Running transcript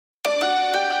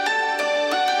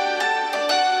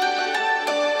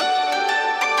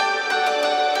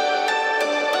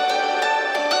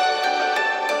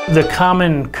The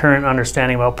common current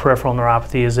understanding about peripheral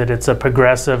neuropathy is that it's a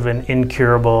progressive and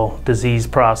incurable disease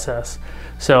process.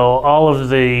 So all of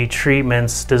the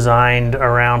treatments designed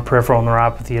around peripheral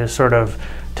neuropathy is sort of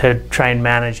to try and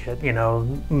manage it. You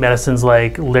know, medicines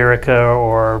like Lyrica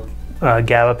or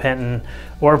Gabapentin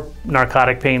or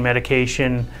narcotic pain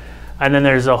medication. And then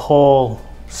there's a whole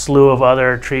slew of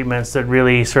other treatments that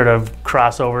really sort of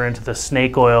cross over into the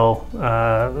snake oil,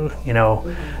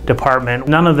 department.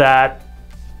 None of that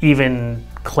even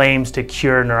claims to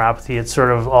cure neuropathy. It's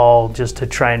sort of all just to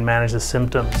try and manage the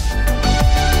symptoms.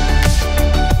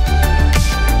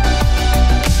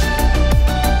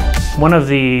 One of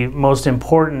the most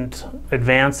important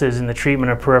advances in the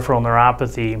treatment of peripheral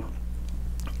neuropathy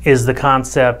is the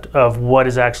concept of what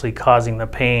is actually causing the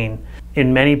pain.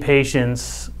 In many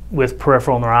patients with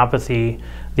peripheral neuropathy,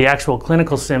 the actual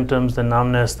clinical symptoms, the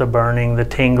numbness, the burning, the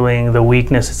tingling, the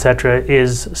weakness, etc.,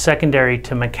 is secondary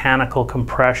to mechanical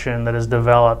compression that is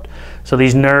developed. So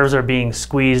these nerves are being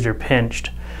squeezed or pinched.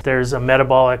 There's a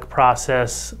metabolic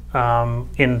process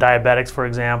in diabetics, for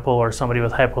example, or somebody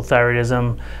with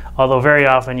hypothyroidism, although very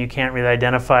often you can't really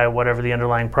identify whatever the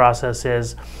underlying process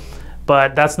is.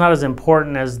 But that's not as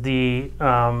important as the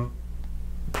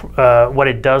what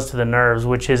it does to the nerves,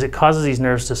 which is it causes these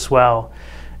nerves to swell.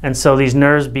 And so these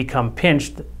nerves become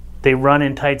pinched. They run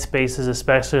in tight spaces,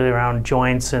 especially around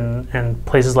joints and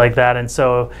places like that. And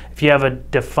so if you have a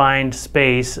defined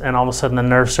space and all of a sudden the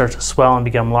nerve starts to swell and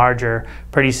become larger,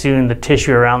 pretty soon the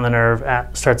tissue around the nerve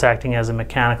starts acting as a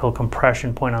mechanical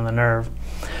compression point on the nerve.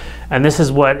 And this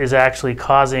is what is actually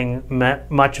causing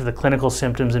much of the clinical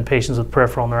symptoms in patients with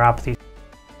peripheral neuropathy.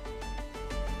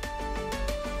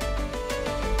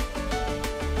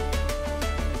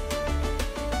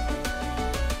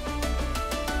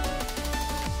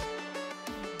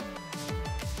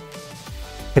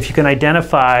 If you can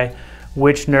identify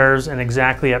which nerves and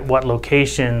exactly at what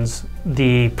locations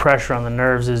the pressure on the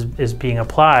nerves is being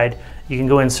applied, you can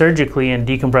go in surgically and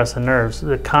decompress the nerves.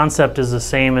 The concept is the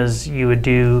same as you would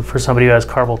do for somebody who has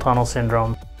carpal tunnel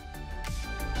syndrome.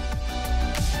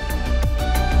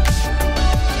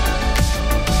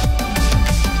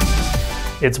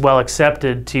 It's well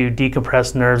accepted to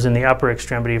decompress nerves in the upper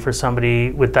extremity for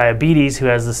somebody with diabetes who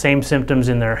has the same symptoms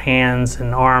in their hands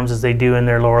and arms as they do in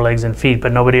their lower legs and feet,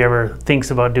 but nobody ever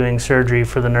thinks about doing surgery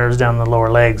for the nerves down the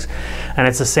lower legs. And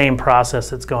it's the same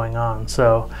process that's going on.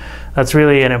 So that's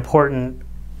really an important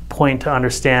point to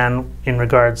understand in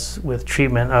regards with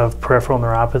treatment of peripheral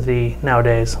neuropathy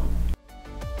nowadays.